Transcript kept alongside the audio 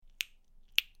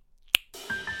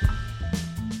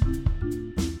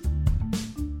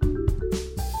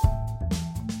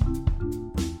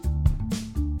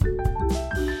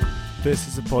This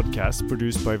is a podcast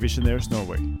produced by Visionaries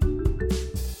Norway.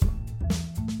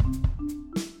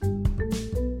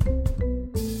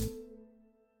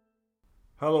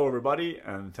 Hello everybody,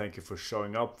 and thank you for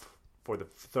showing up for the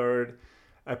third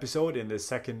episode in the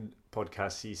second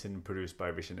podcast season produced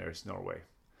by Visionaries Norway.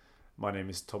 My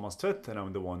name is Thomas Tvedt, and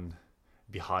I'm the one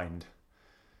behind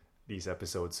these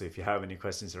episodes. So if you have any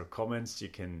questions or comments, you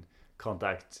can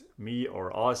contact me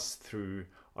or us through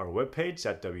our webpage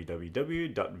at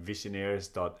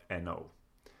www.visionaries.no.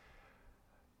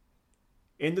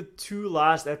 In the two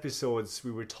last episodes,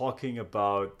 we were talking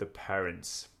about the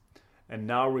parents, and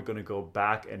now we're going to go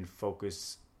back and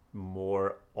focus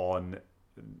more on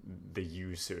the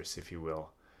users, if you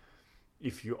will.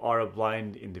 If you are a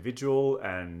blind individual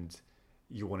and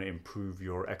you want to improve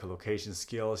your echolocation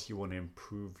skills, you want to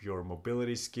improve your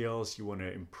mobility skills, you want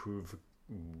to improve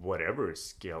whatever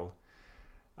skill,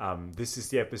 this is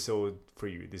the episode for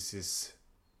you. This is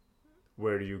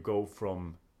where you go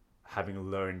from having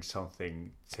learned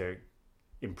something to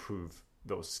improve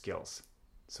those skills.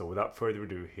 So without further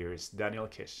ado, here is Daniel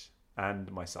Kish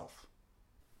and myself.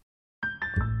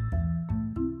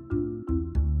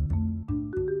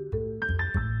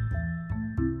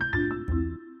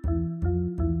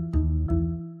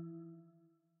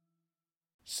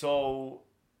 So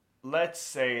let's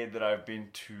say that I've been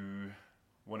to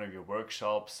one of your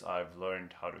workshops. I've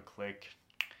learned how to click.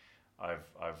 I've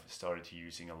started to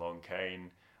using a long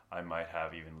cane. I might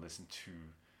have even listened to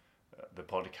the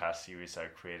podcast series I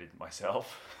created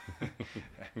myself.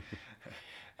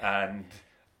 and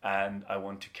I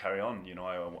want to carry on. You know,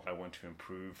 I want to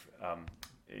improve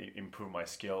my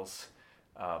skills.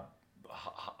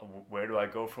 Where do I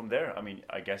go from there? I mean,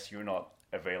 I guess you're not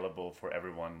available for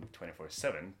everyone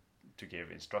 24/7 to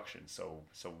give instructions. So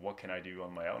what can I do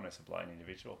on my own as a blind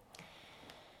individual?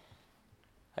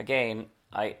 Again,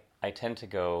 I tend to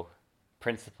go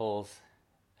principles,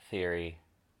 theory,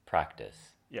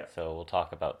 practice. Yeah. So we'll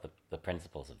talk about the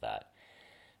principles of that.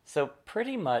 So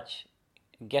pretty much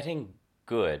getting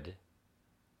good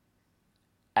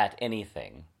at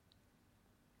anything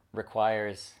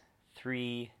requires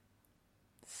three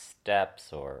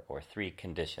steps or three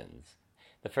conditions.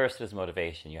 The first is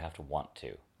motivation. You have to want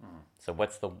to. Mm. So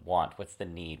what's the want? What's the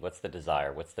need? What's the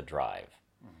desire? What's the drive?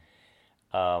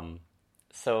 Mm.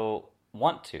 So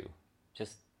want to.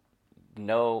 Just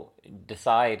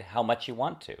decide how much you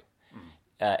want to.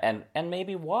 Mm. And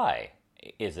maybe why.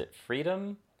 Is it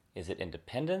freedom? Is it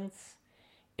independence?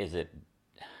 Is it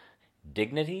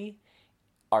dignity?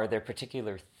 Are there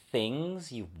particular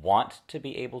things you want to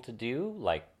be able to do,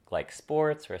 like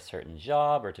sports or a certain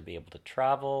job, or to be able to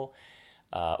travel,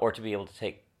 or to be able to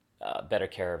take better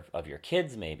care of your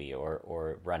kids maybe,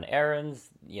 or run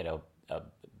errands,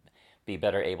 be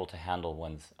better able to handle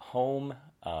one's home.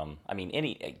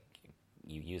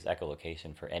 You use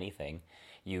echolocation for anything.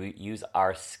 You use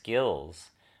our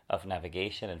skills of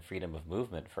navigation and freedom of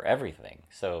movement for everything.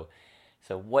 So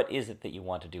what is it that you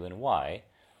want to do and why?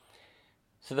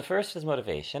 So the first is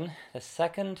motivation. The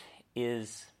second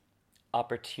is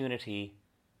opportunity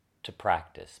to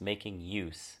practice, making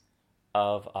use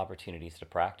of opportunities to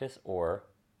practice or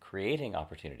creating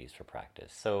opportunities for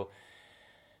practice. So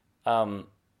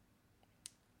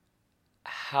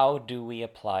how do we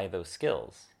apply those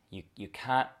skills? You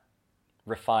can't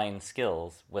refine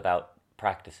skills without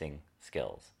practicing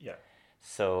skills. Yeah.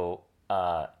 So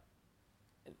I'll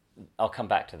come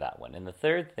back to that one. And the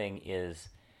third thing is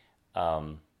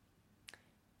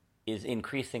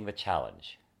increasing the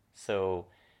challenge. So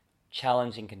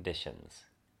challenging conditions.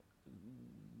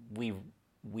 We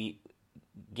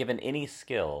given any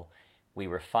skill, we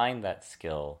refine that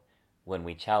skill when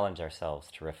we challenge ourselves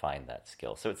to refine that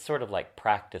skill. So it's sort of like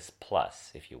practice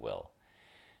plus, if you will.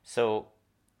 So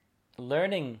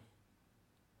learning,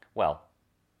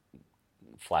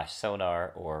 flash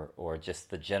sonar or just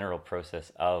the general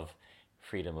process of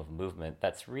freedom of movement,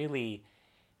 that's really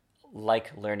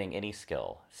like learning any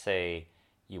skill. Say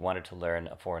you wanted to learn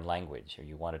a foreign language, or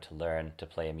you wanted to learn to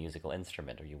play a musical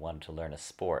instrument, or you wanted to learn a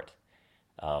sport,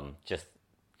 just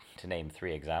to name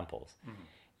three examples. Mm-hmm.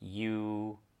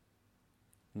 You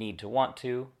need to want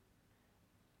to.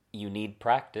 You need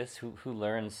practice. Who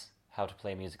learns how to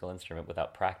play a musical instrument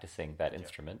without practicing that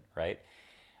instrument, right?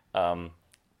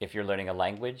 If you're learning a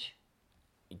language,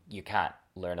 you can't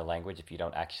learn a language if you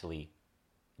don't actually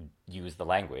use the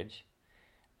language.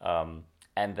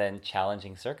 And then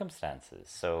challenging circumstances.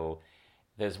 So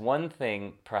there's one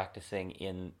thing practicing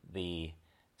in the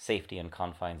safety and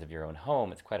confines of your own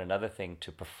home. It's quite another thing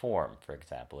to perform, for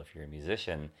example. If you're a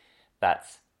musician,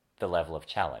 that's the level of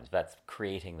challenge. That's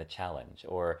creating the challenge.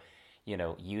 Or,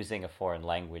 using a foreign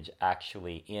language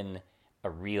actually in a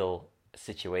real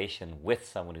situation with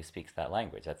someone who speaks that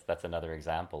language. That's another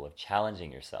example of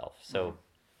challenging yourself. So,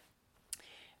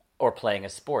 or playing a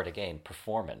sport, again,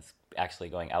 performance, actually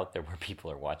going out there where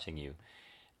people are watching you,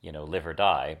 live or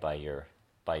die by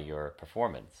your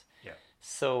performance. Yeah.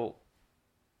 So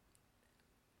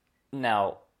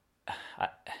now, I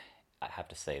have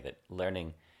to say that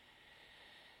learning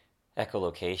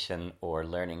echolocation or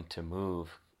learning to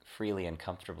move freely and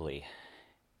comfortably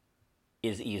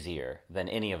is easier than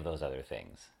any of those other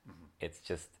things. Mm-hmm. It's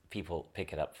just people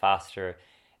pick it up faster,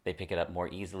 they pick it up more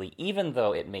easily, even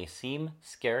though it may seem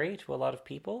scary to a lot of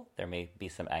people. There may be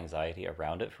some anxiety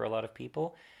around it for a lot of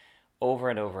people. Over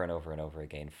and over and over and over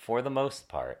again, for the most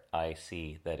part, I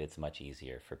see that it's much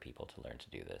easier for people to learn to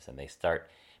do this, and they start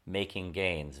making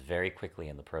gains very quickly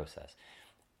in the process.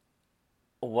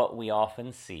 What we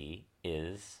often see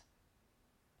is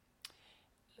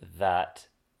that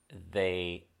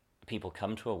people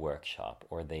come to a workshop,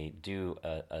 or they do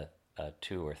a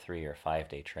 2 or 3 or 5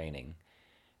 day training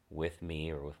with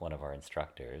me or with one of our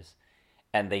instructors,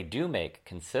 and they do make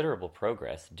considerable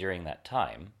progress during that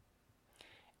time,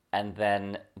 and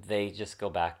then they just go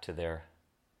back to their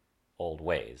old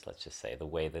ways, let's just say, the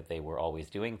way that they were always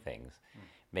doing things.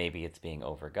 Maybe it's being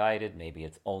overguided, maybe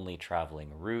it's only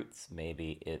traveling routes,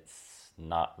 maybe it's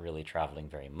not really traveling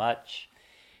very much.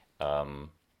 And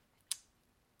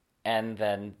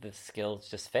then the skills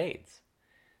just fades.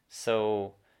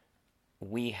 So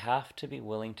we have to be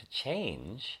willing to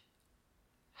change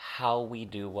how we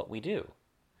do what we do.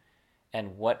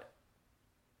 And what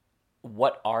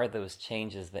are those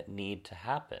changes that need to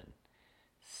happen?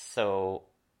 So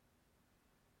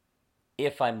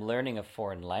if I'm learning a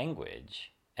foreign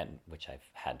language, and which I've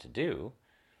had to do,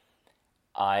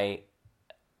 I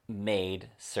made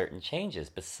certain changes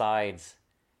besides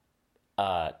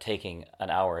taking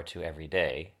an hour or two every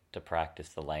day to practice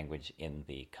the language in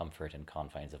the comfort and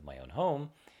confines of my own home.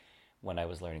 When I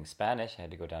was learning Spanish, I had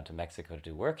to go down to Mexico to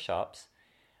do workshops.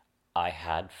 I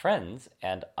had friends,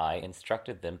 and I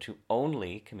instructed them to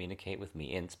only communicate with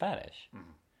me in Spanish.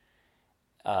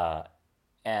 Mm-hmm.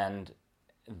 And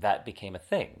that became a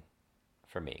thing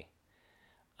for me.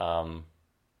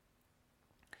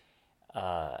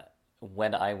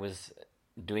 When I was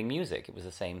doing music, it was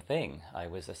the same thing. I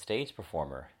was a stage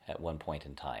performer at one point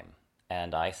in time,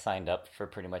 and I signed up for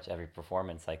pretty much every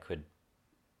performance I could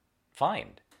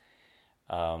find.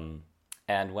 And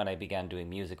when I began doing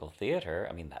musical theater,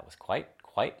 that was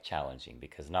quite challenging,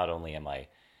 because not only am I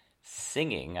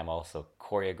singing, I'm also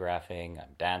choreographing,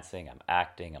 I'm dancing, I'm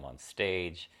acting, I'm on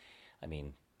stage.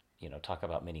 Talk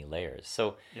about many layers.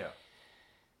 So yeah.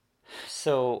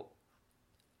 So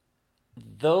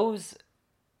those,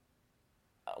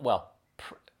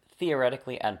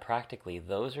 theoretically and practically,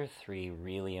 those are 3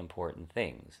 really important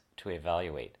things to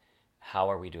evaluate. How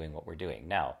are we doing what we're doing?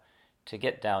 Now, to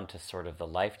get down to sort of the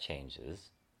life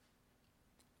changes,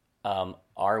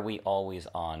 are we always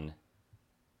on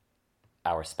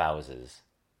our spouse's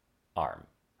arm?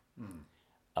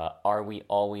 Are we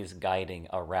always guiding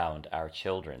around our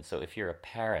children? So if you're a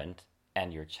parent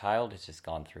and your child has just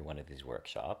gone through one of these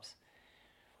workshops,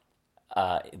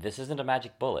 this isn't a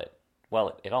magic bullet.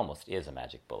 Well, it almost is a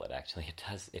magic bullet, actually.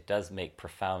 It does make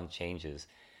profound changes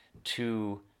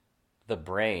to the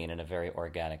brain in a very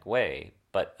organic way,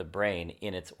 but the brain,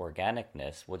 in its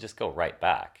organicness, will just go right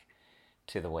back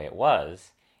to the way it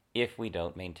was if we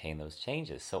don't maintain those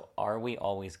changes. So are we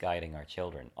always guiding our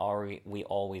children? Are we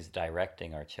always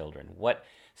directing our children? What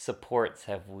supports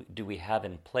do we have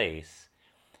in place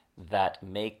that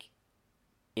make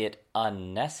it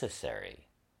unnecessary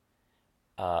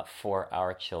for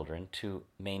our children to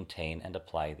maintain and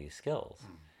apply these skills?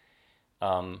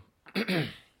 And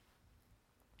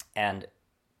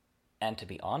to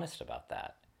be honest about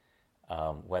that,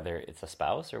 whether it's a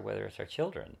spouse or whether it's our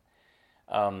children.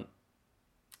 And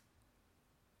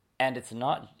it's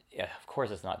not, of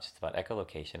course, it's not just about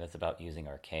echolocation. It's about using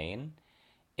arcane.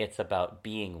 It's about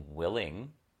being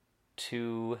willing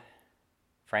to,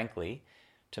 frankly,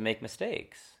 to make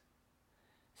mistakes.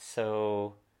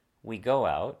 So we go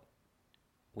out,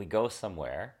 we go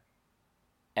somewhere,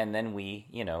 and then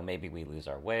maybe we lose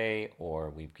our way,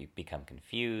 or we become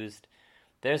confused.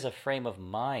 There's a frame of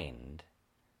mind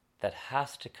that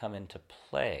has to come into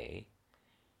play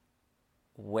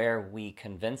where we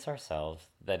convince ourselves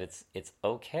that it's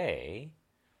okay,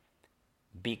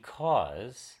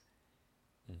 because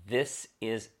this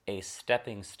is a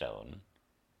stepping stone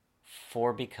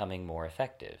for becoming more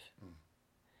effective.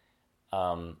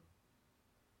 And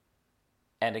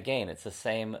again, it's the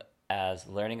same as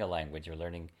learning a language or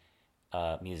learning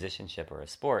musicianship or a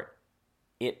sport.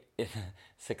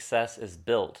 Success is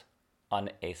built on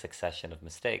a succession of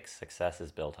mistakes. Success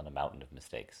is built on a mountain of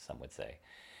mistakes, some would say.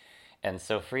 And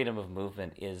so freedom of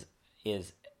movement is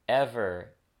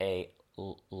ever a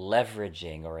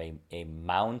leveraging or a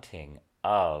mounting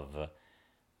of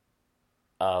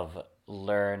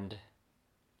learned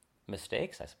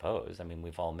mistakes, I suppose. I mean,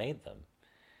 we've all made them.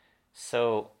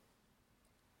 So,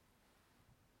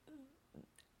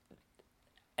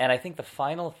 and I think the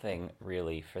final thing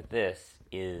really for this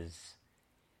is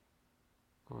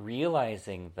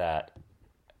realizing that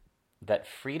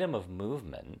freedom of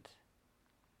movement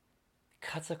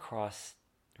cuts across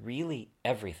really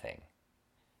everything.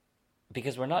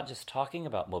 Because we're not just talking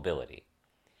about mobility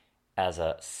as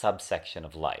a subsection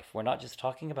of life. We're not just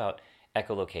talking about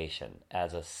echolocation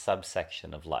as a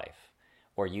subsection of life,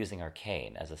 or using our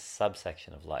cane as a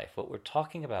subsection of life. What we're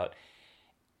talking about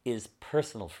is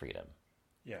personal freedom.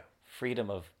 Yeah. Freedom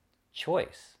of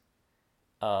choice.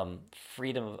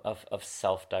 Freedom of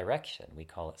self-direction. We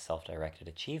call it self-directed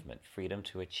achievement. Freedom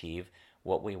to achieve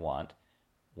what we want,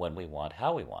 when we want,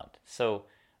 how we want. So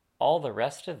all the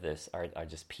rest of this are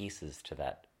just pieces to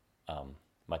that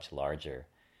much larger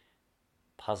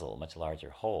puzzle, much larger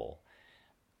whole.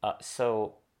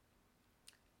 So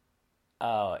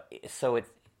I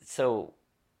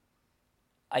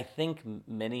think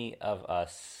many of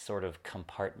us sort of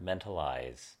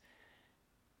compartmentalize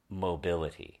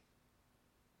mobility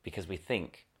because we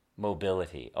think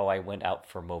mobility. Oh, I went out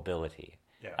for mobility.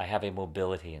 Yeah. I have a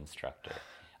mobility instructor.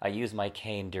 I use my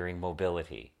cane during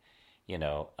mobility,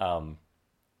 and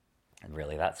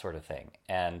really that sort of thing.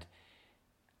 And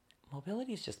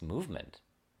mobility is just movement.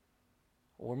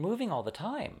 We're moving all the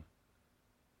time.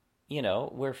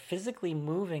 We're physically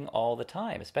moving all the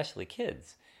time, especially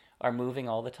kids are moving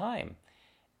all the time.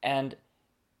 And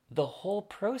the whole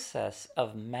process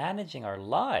of managing our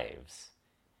lives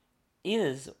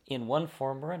is, in one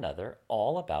form or another,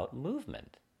 all about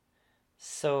movement.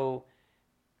 So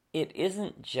it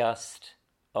isn't just,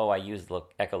 oh, I use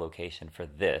echolocation for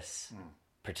this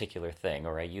particular thing,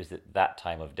 or I use it that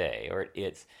time of day,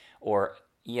 or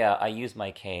yeah, I use my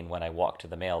cane when I walk to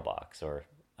the mailbox, or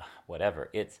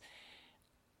whatever. It's,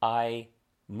 I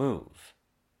move.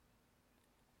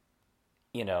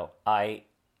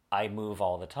 I move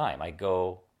all the time. I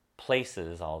go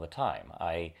places all the time.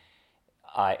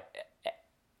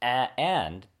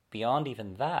 And beyond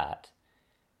even that,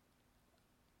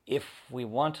 if we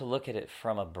want to look at it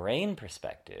from a brain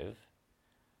perspective,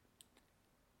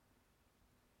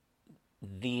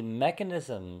 the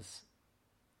mechanisms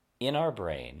in our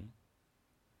brain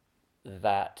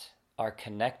that are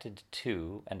connected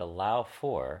to and allow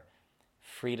for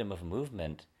freedom of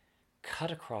movement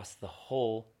cut across the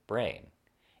whole brain.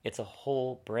 It's a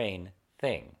whole brain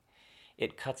thing.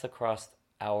 It cuts across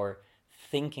our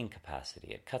thinking capacity.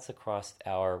 It cuts across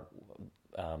our,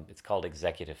 it's called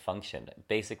executive function,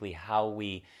 basically how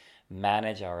we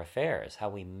manage our affairs, how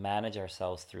we manage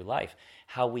ourselves through life,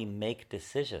 how we make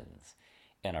decisions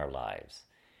in our lives.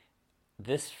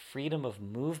 This freedom of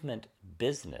movement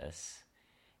business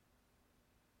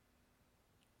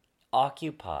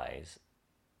occupies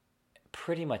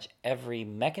pretty much every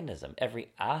mechanism, every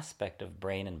aspect of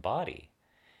brain and body.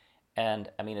 And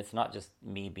I mean, it's not just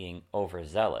me being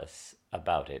overzealous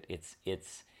about it.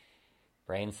 It's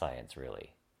brain science,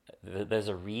 really. There's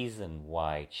a reason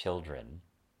why children,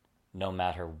 no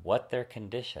matter what their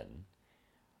condition,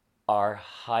 are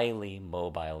highly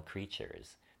mobile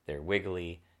creatures. They're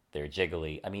wiggly, they're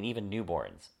jiggly. I mean, even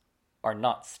newborns are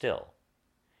not still.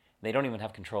 They don't even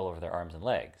have control over their arms and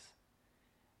legs.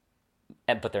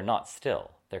 But they're not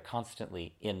still. They're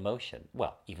constantly in motion.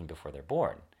 Well, even before they're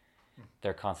born,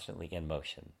 they're constantly in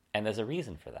motion. And there's a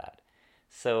reason for that.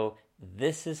 So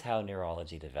this is how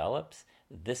neurology develops.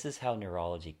 This is how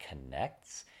neurology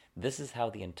connects. This is how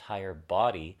the entire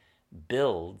body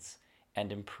builds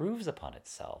and improves upon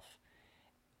itself.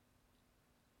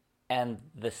 And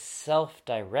the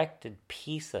self-directed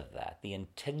piece of that, the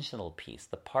intentional piece,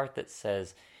 the part that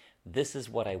says, this is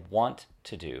what I want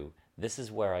to do, this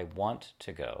is where I want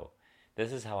to go,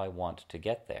 this is how I want to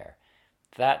get there,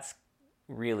 that's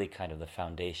really kind of the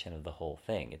foundation of the whole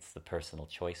thing. It's the personal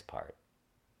choice part.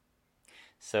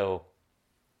 So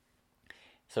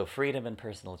freedom and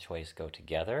personal choice go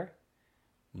together.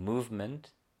 Movement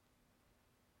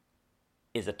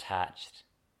is attached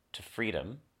to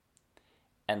freedom,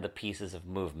 and the pieces of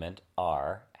movement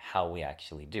are how we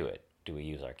actually do it. Do we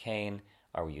use our cane?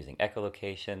 Are we using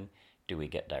echolocation? Do we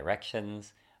get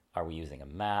directions? Are we using a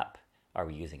map? Are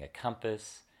we using a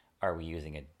compass? Are we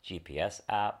using a GPS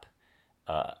app?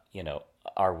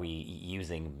 Are we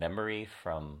using memory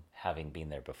from having been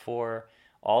there before?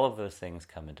 All of those things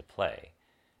come into play.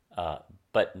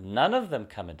 But none of them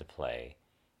come into play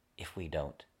if we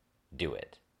don't do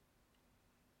it.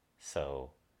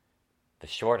 So the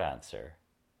short answer,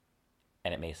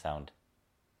 and it may sound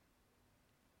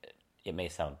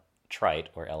trite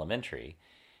or elementary,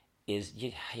 is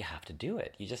you have to do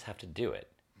it. You just have to do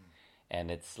it.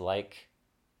 And it's like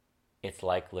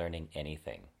learning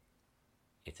anything.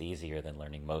 It's easier than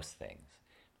learning most things,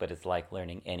 but it's like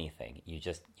learning anything. You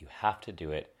have to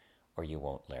do it or you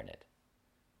won't learn it.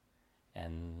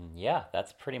 And yeah,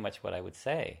 that's pretty much what I would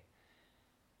say.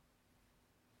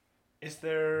 Is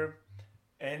there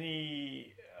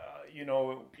any,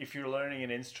 if you're learning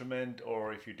an instrument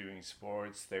or if you're doing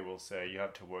sports, they will say you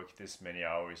have to work this many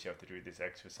hours, you have to do these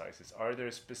exercises. Are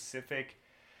there specific,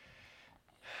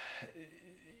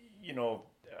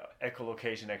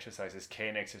 echolocation exercises,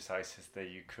 cane exercises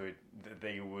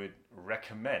that you would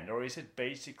recommend, or is it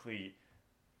basically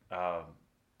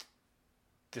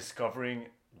discovering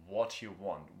what you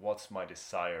want, what's my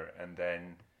desire, and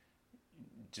then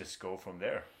just go from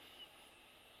there?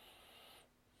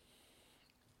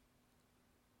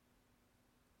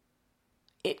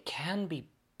 It can be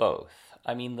both.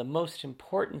 I mean, the most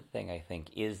important thing, I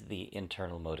think, is the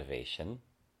internal motivation,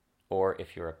 or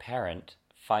if you're a parent,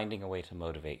 finding a way to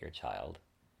motivate your child.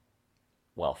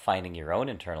 Well, finding your own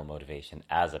internal motivation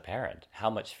as a parent.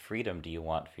 How much freedom do you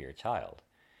want for your child?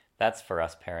 That's for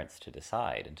us parents to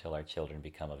decide until our children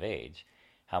become of age.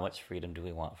 How much freedom do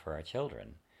we want for our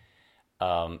children?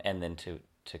 And then to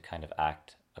kind of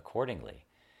act accordingly.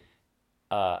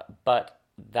 But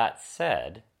that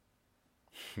said,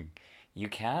 you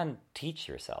can teach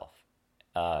yourself.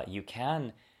 You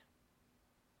can,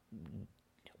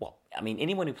 well, I mean,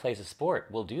 anyone who plays a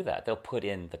sport will do that. They'll put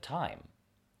in the time.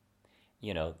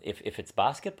 If it's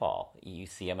basketball, you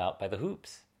see them out by the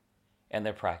hoops. And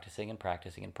they're practicing and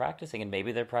practicing and practicing. And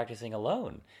maybe they're practicing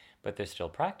alone, but they're still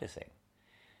practicing.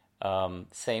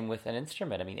 Same with an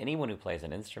instrument. I mean, anyone who plays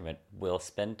an instrument will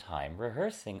spend time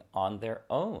rehearsing on their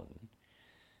own.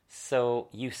 So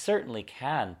you certainly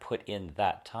can put in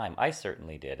that time. I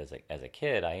certainly did as a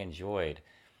kid. I enjoyed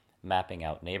mapping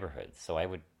out neighborhoods. So I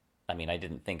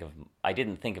didn't think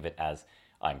of it as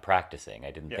I'm practicing.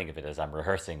 I didn't think of it as I'm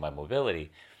rehearsing my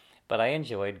mobility, but I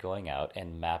enjoyed going out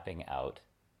and mapping out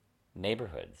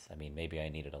neighborhoods. I mean, maybe I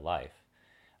needed a life.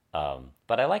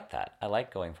 But I liked that. I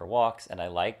liked going for walks, and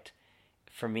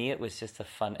for me, it was just a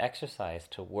fun exercise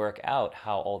to work out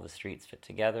how all the streets fit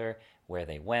together, where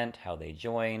they went, how they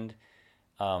joined.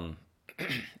 And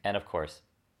of course,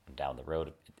 down the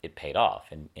road, it paid off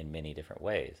in many different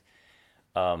ways.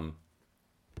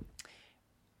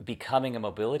 Becoming a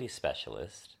mobility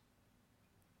specialist,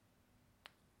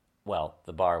 well,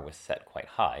 the bar was set quite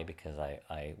high because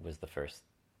I was the first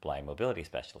blind mobility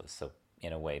specialist. So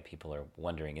in a way, people are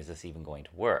wondering, is this even going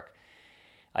to work?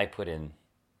 I put in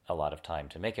a lot of time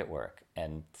to make it work.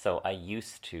 And so I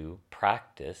used to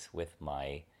practice with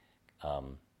my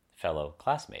fellow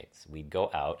classmates. We'd go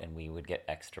out and we would get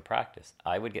extra practice.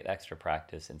 I would get extra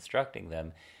practice instructing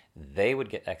them. They would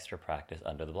get extra practice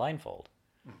under the blindfold.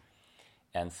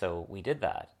 And so we did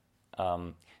that.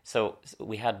 So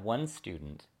we had one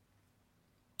student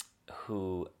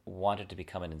who wanted to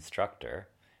become an instructor,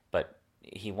 but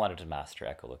he wanted to master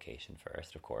echolocation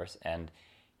first, of course, and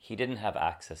he didn't have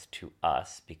access to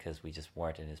us because we just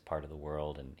weren't in his part of the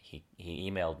world, and he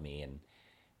emailed me, and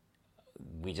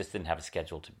we just didn't have a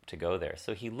schedule to go there.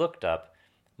 So he looked up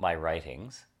my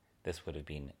writings. This would have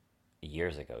been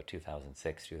years ago,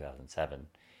 2006, 2007.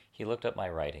 He looked up my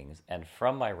writings, and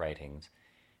from my writings,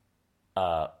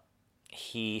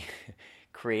 he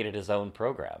created his own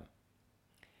program.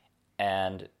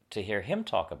 And to hear him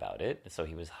talk about it, so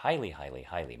he was highly, highly,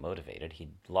 highly motivated.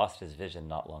 He'd lost his vision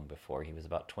not long before. He was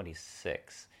about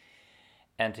 26.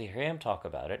 And to hear him talk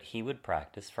about it, he would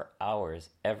practice for hours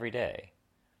every day.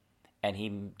 And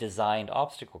he designed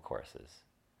obstacle courses.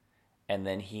 And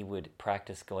then he would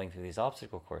practice going through these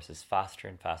obstacle courses faster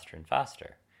and faster and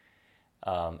faster.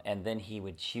 And then he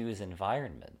would choose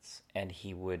environments, and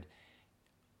he would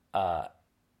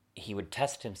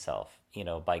test himself,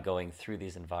 by going through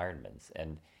these environments,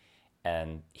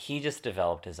 and he just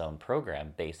developed his own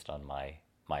program based on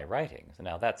my writings.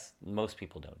 Now most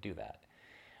people don't do that,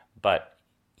 but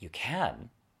you can.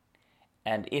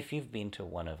 And if you've been to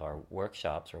one of our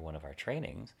workshops or one of our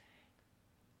trainings,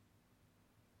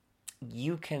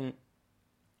 you can,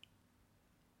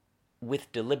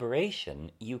 with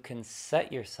deliberation, you can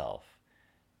set yourself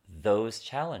those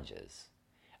challenges.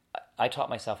 I taught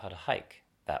myself how to hike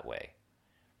that way.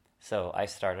 So I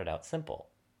started out simple.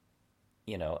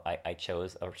 I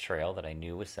chose a trail that I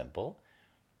knew was simple,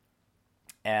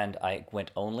 And I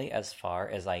went only as far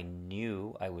as I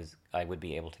knew I would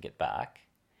be able to get back.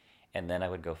 And then I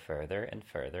would go further and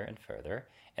further and further.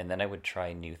 And then I would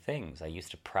try new things. I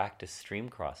used to practice stream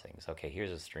crossings. Okay,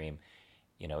 here's a stream.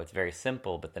 It's very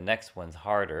simple, but the next one's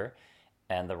harder,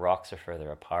 and the rocks are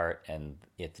further apart, and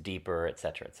it's deeper,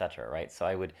 etc., right?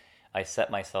 So I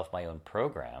set myself my own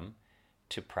program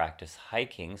to practice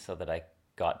hiking so that I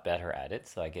got better at it,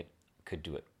 so could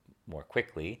do it more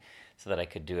quickly, so that I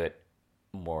could do it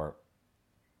more,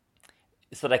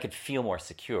 so that I could feel more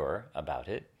secure about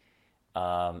it,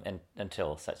 and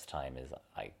until such time as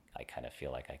I kind of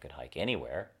feel like I could hike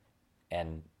anywhere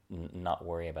and not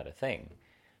worry about a thing.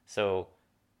 So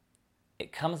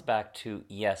it comes back to,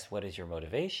 yes, what is your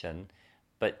motivation?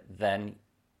 But then,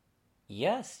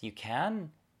 yes, you can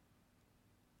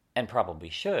and probably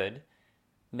should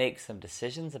make some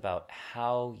decisions about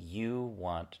how you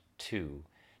want to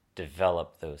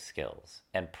develop those skills.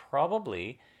 And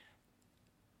probably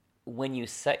when you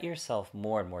set yourself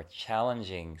more and more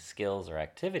challenging skills or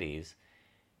activities,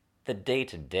 the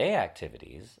day-to-day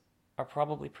activities are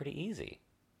probably pretty easy.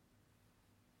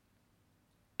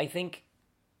 I think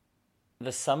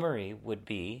the summary would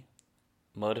be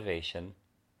motivation,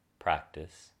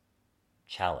 practice,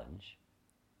 challenge,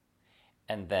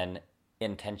 and then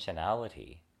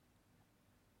intentionality.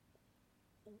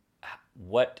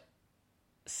 What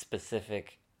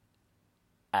specific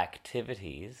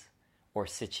activities or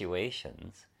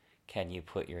situations can you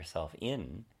put yourself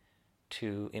in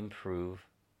to improve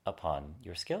upon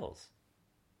your skills?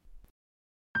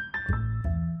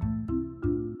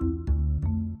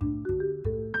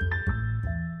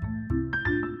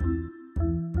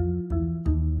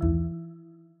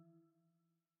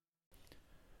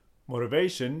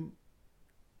 Motivation,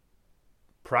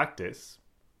 practice,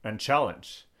 and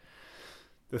challenge.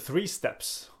 The 3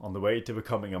 steps on the way to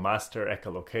becoming a master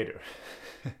echolocator.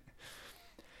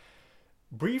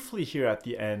 Briefly here at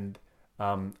the end,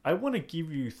 I want to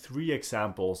give you 3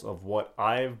 examples of what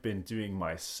I've been doing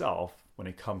myself when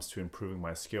it comes to improving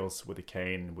my skills with the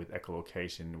cane, with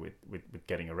echolocation, with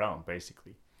getting around,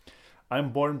 basically.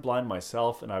 I'm born blind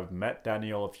myself, and I've met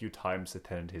Daniel a few times,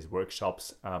 attended his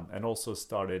workshops, and also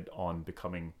started on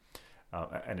becoming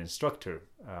an instructor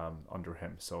under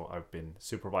him. So I've been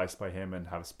supervised by him and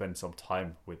have spent some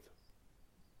time with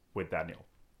Daniel.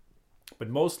 But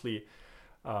mostly,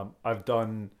 I've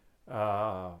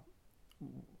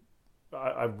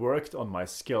worked on my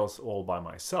skills all by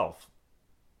myself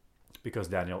because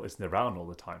Daniel isn't around all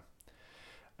the time.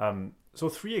 So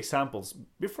 3 examples.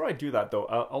 Before I do that, though,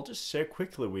 I'll just share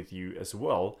quickly with you as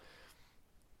well.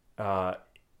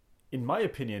 In my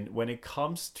opinion, when it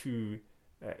comes to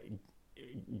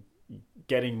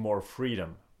getting more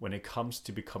freedom, when it comes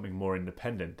to becoming more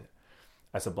independent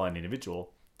as a blind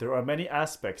individual, there are many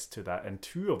aspects to that. And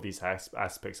 2 of these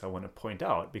aspects I want to point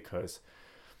out because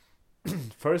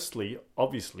firstly,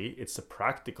 obviously, it's a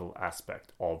practical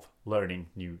aspect of learning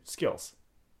new skills.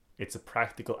 It's a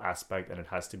practical aspect and it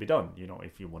has to be done.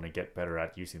 If you want to get better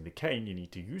at using the cane, you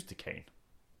need to use the cane.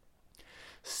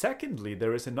 Secondly,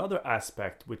 there is another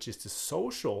aspect, which is the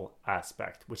social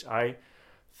aspect, which I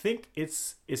think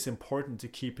it's important to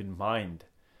keep in mind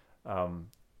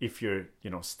if you're,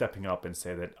 stepping up and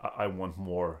say that I want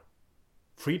more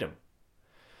freedom.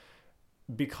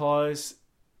 Because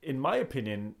in my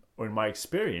opinion, or in my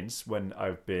experience, when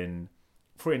I've been,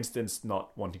 for instance,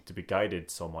 not wanting to be guided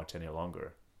so much any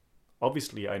longer,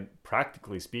 obviously,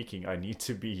 practically speaking, I need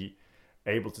to be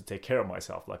able to take care of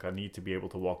myself. Like I need to be able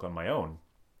to walk on my own,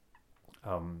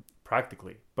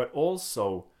 practically. But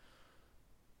also,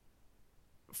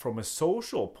 from a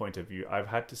social point of view, I've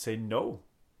had to say no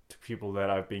to people that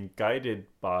I've been guided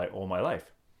by all my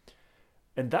life.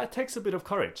 And that takes a bit of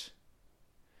courage.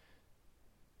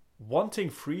 Wanting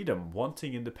freedom,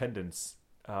 wanting independence,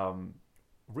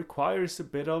 requires a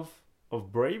bit of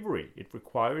bravery. It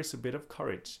requires a bit of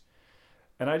courage.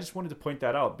 And I just wanted to point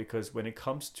that out because when it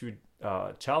comes to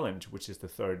challenge, which is the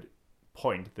 3rd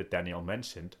point that Daniel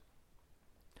mentioned,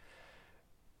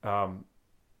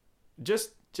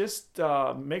 just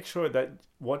make sure that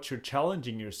what you're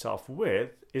challenging yourself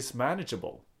with is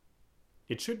manageable.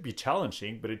 It should be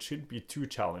challenging, but it shouldn't be too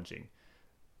challenging.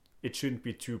 It shouldn't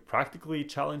be too practically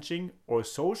challenging, or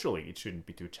socially it shouldn't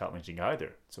be too challenging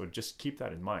either. So just keep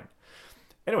that in mind.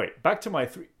 Anyway, back to my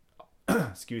 3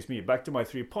 back to my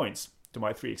 3 points, to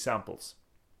my 3 examples.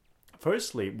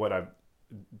 Firstly, what I've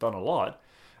done a lot,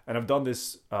 and I've done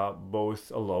this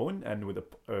both alone and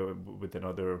with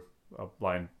another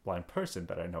blind person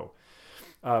that I know.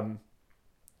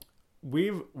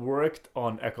 We've worked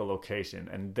on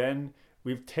echolocation, and then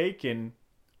we've taken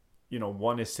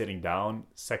one is sitting down,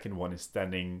 second one is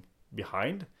standing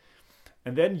behind,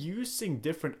 and then using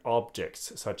different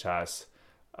objects such as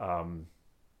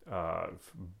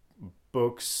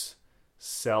books,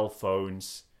 cell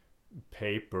phones,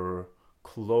 paper,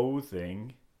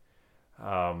 clothing,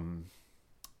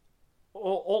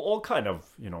 all kind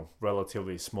of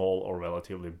relatively small or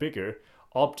relatively bigger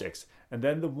objects, and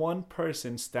then the one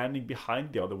person standing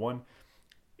behind the other one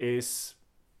is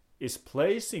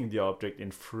placing the object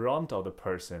in front of the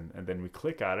person, and then we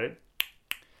click at it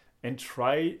and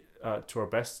try to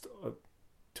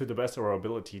the best of our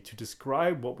ability to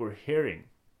describe what we're hearing.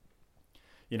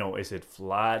 Is it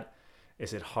flat?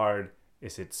 Is it hard?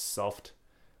 Is it soft?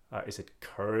 Is it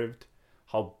curved?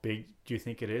 How big do you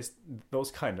think it is?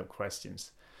 Those kind of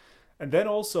questions. And then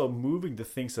also moving the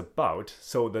things about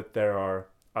so that they are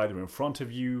either in front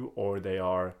of you, or they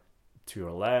are to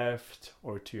your left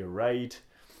or to your right,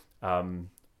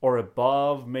 or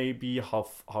above maybe. How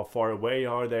far away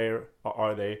are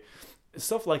they?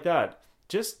 Stuff like that.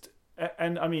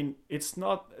 And I mean, it's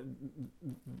not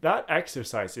that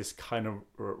exercise is kind of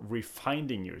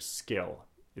refining your skill.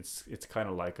 It's kind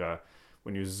of like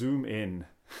when you zoom in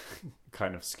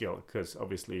kind of skill, because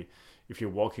obviously if you're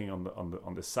walking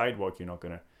on the sidewalk, you're not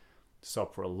going to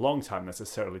stop for a long time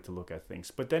necessarily to look at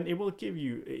things, but then it will give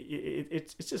you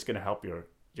it's just going to help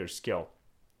your skill.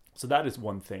 So that is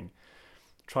one thing,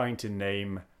 trying to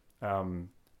name and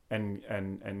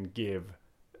give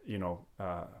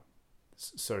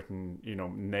certain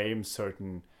name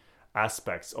certain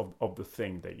aspects of the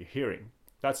thing that you're hearing.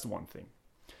 That's the one thing.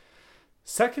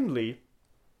 Secondly,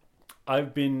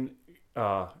 I've been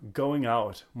going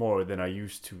out more than I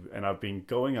used to, and I've been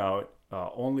going out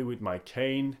only with my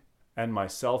cane and my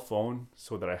cell phone,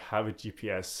 so that I have a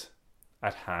GPS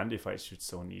at hand if I should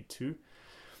so need to,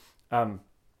 and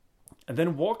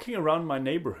then walking around my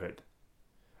neighborhood.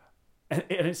 And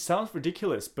it sounds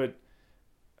ridiculous, but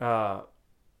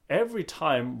every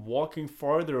time walking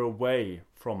farther away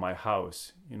from my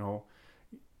house,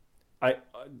 I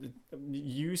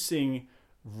using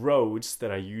roads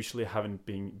that I usually haven't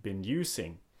been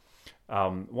using.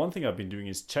 One thing I've been doing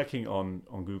is checking on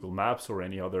Google Maps or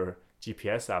any other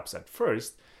GPS apps at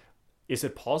first. Is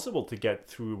it possible to get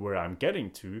through where I'm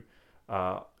getting to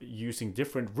using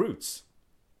different routes?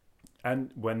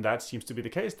 And when that seems to be the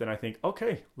case, then I think,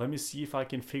 okay, let me see if I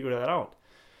can figure that out.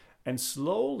 And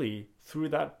slowly through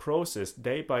that process,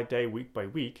 day by day, week by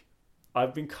week,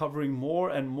 I've been covering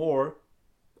more and more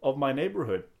of my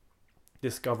neighborhood,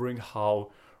 discovering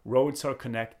how roads are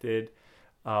connected,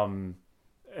 and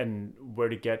how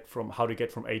to get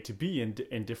from A to B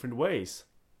in different ways.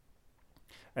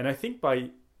 And I think by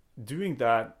doing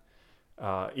that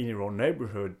in your own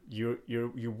neighborhood, you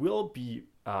will be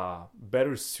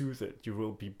better suited. You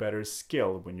will be better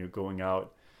skilled when you're going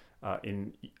out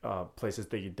in places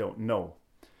that you don't know.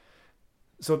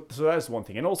 So that's one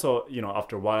thing. And also,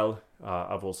 after a while,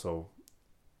 I've also,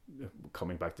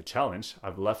 coming back to challenge,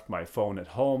 I've left my phone at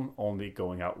home, only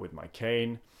going out with my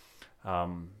cane,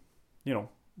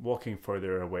 walking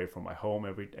further away from my home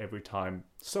every time,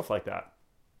 stuff like that.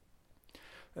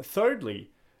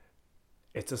 Thirdly,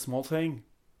 it's a small thing,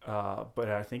 but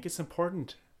I think it's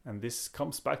important. And this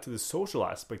comes back to the social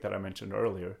aspect that I mentioned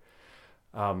earlier.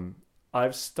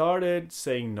 I've started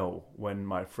saying no when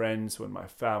my friends, when my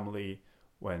family,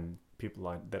 when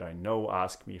people that I know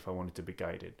ask me if I wanted to be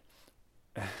guided.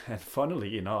 And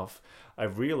funnily enough,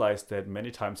 I've realized that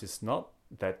many times it's not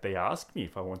that they ask me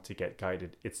if I want to get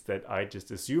guided. It's that I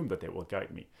just assume that they will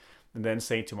guide me. And then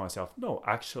saying to myself, no,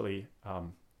 actually,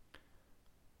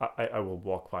 I will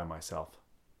walk by myself.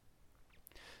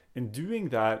 And doing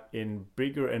that in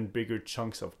bigger and bigger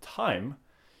chunks of time,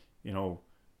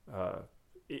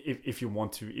 if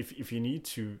you need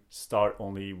to start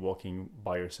only walking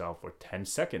by yourself for 10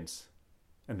 seconds,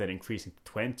 and then increasing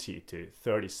to 20 to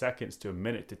 30 seconds to a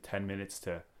minute to 10 minutes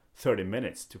to 30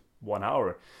 minutes to 1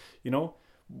 hour,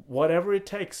 whatever it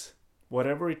takes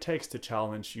to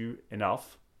challenge you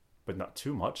enough, but not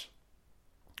too much.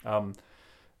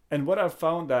 And what I've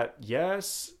found that,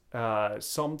 yes,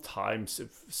 sometimes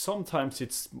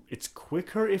it's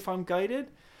quicker if I'm guided,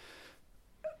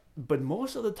 but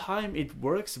most of the time it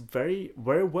works very,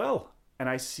 very well. And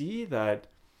I see that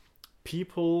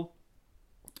people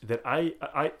that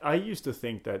I used to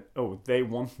think that, they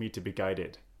want me to be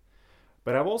guided.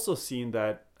 But I've also seen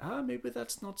that, maybe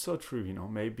that's not so true,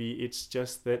 maybe it's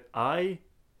just that I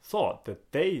thought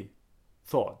that they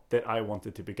thought that I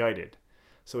wanted to be guided.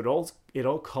 So it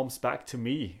all comes back to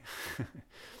me.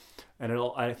 And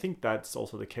I think that's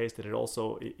also the case, that it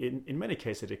also, in many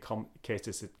cases, it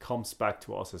comes back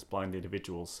to us as blind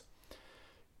individuals.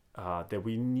 that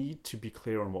we need to be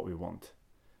clear on what we want.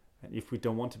 And if we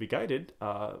don't want to be guided,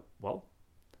 well,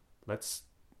 let's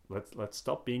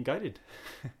stop being guided.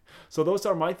 So those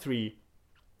are my three,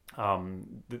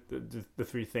 the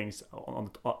three things on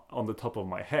the top of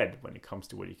my head when it comes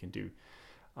to what you can do.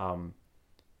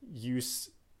 Use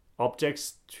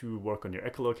objects to work on your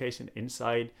echolocation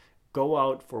inside. Go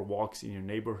out for walks in your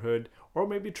neighborhood, or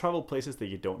maybe travel places that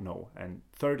you don't know. And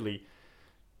thirdly,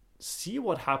 see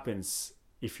what happens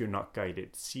if you're not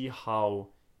guided. See how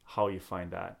you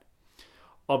find that.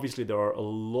 Obviously, there are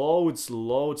loads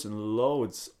and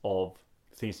loads of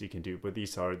things you can do, but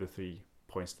these are the 3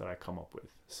 points that I come up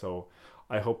with. So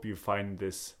I hope you find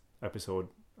this episode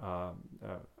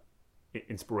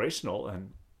inspirational,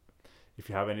 and if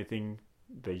you have anything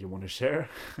that you want to share,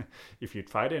 if you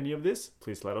tried any of this,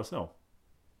 please let us know.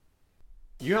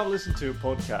 You have listened to a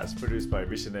podcast produced by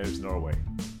Visionaries Norway.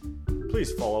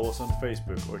 Please follow us on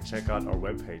Facebook or check out our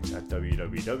webpage at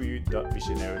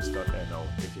www.visionaries.no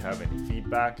if you have any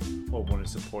feedback or want to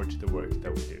support the work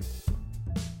that we do.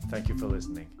 Thank you for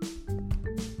listening.